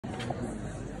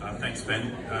Thanks,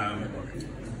 Ben.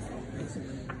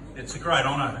 It's a great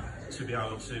honour to be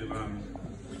able to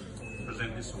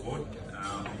present this award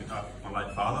on behalf of my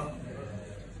late father.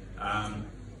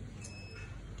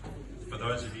 For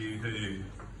those of you who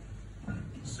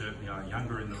certainly are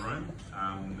younger in the room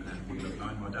and wouldn't have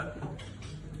known my dad,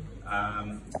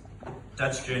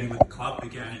 Dad's journey with the club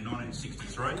began in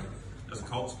 1963 as a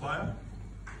Colts player.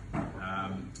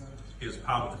 He was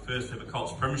part of the first ever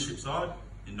Colts premiership side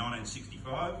in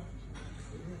 1965.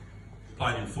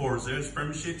 Played in 4 reserves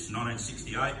premierships,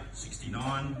 1968,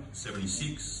 69,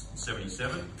 76,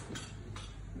 77.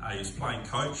 He was playing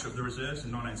coach of the reserves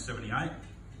in 1978.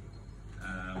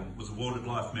 Was awarded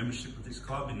life membership with this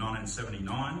club in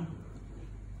 1979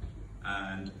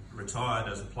 and retired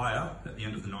as a player at the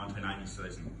end of the 1980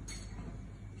 season.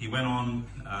 He went on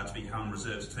to become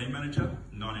reserves team manager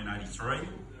in 1983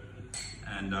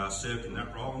 and served in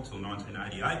that role until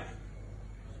 1988.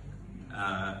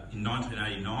 In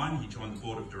 1989 he joined the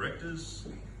board of directors,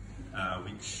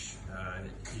 which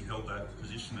he held that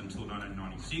position until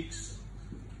 1996.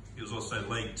 He was also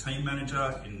league team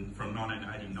manager from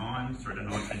 1989 through to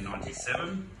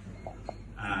 1997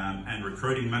 and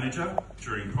recruiting manager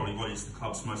during probably what is the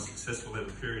club's most successful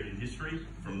ever period in history,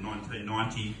 from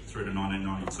 1990 through to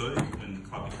 1992, when the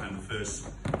club became the first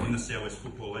in the South West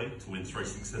Football League to win 3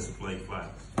 successive league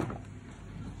flags.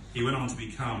 He went on to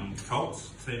become Colts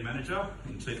team manager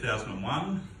in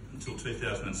 2001 until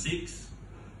 2006,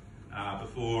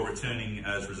 before returning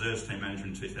as reserves team manager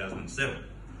in 2007.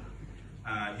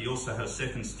 He also had a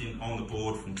second stint on the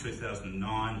board from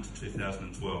 2009 to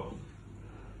 2012.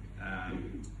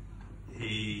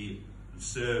 He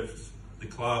served the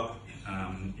club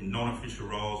in non-official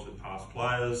roles with past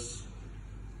players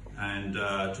and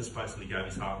just basically gave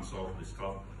his heart and soul to this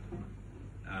club.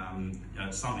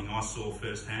 It's something I saw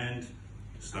firsthand,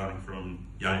 starting from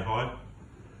yay high,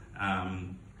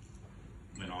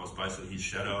 when I was basically his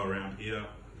shadow around here.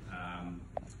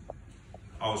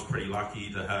 I was pretty lucky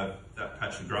to have that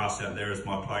patch of grass out there as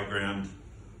my playground,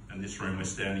 and this room we're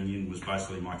standing in was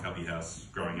basically my cubby house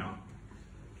growing up.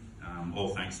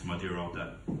 All thanks to my dear old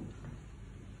dad.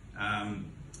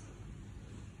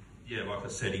 Yeah, like I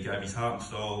said, he gave his heart and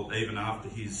soul even after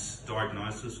his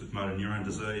diagnosis with motor neurone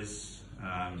disease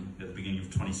at the beginning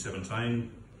of 2017,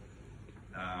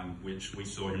 which we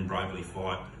saw him bravely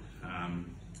fight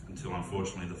until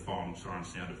unfortunately the final siren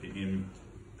sounded for him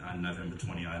in November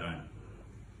 2018.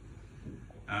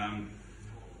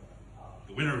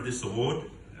 The winner of this award,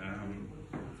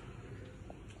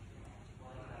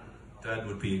 Dad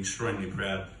would be extremely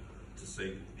proud to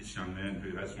see this young man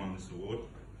who has won this award.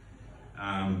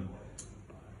 I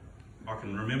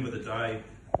can remember the day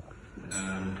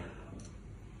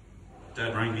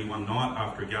Dad rang me one night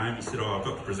after a game. He said, "Oh, I've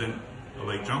got to present a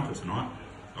league jumper tonight,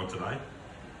 or today."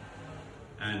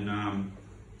 And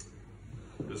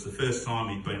it was the first time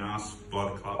he'd been asked by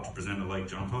the club to present a league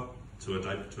jumper to a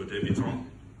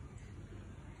debutant.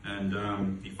 And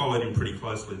he followed him pretty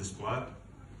closely, this player.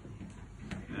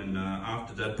 And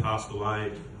after Dad passed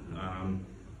away,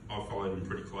 I followed him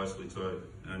pretty closely too.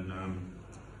 And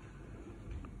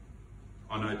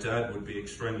I know Dad would be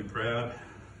extremely proud.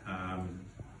 I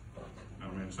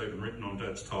mean, it's even written on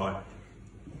Dad's tie.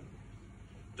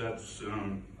 Dad's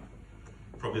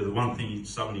probably the one thing he'd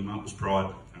summoned him up was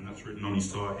pride, and that's written on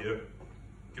his tie here,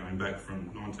 going back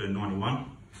from 1991.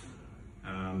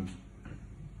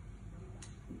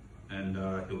 And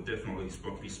he'll definitely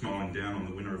be smiling down on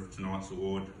the winner of tonight's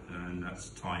award, and that's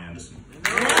Ty Anderson.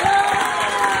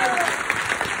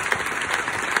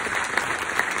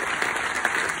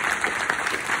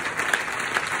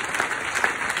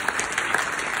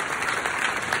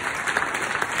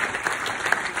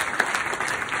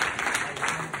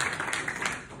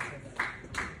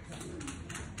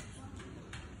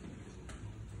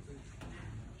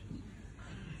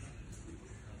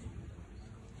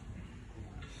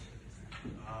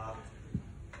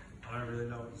 I don't really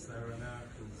know what to say right now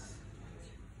because,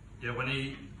 yeah, when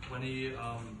he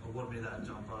awarded me that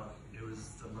jumper, it was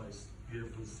the most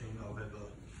beautiful thing I've ever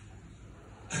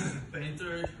been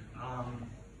through. Yeah, I don't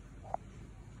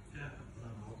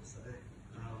know what to say.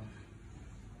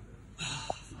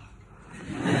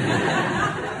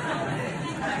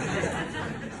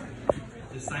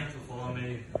 Just thanks for following me.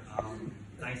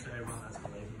 Thanks to everyone that's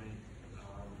believed in me.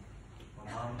 My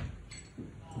mum,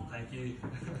 thank you.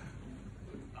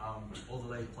 All the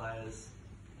league players,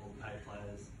 all the paid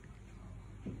players,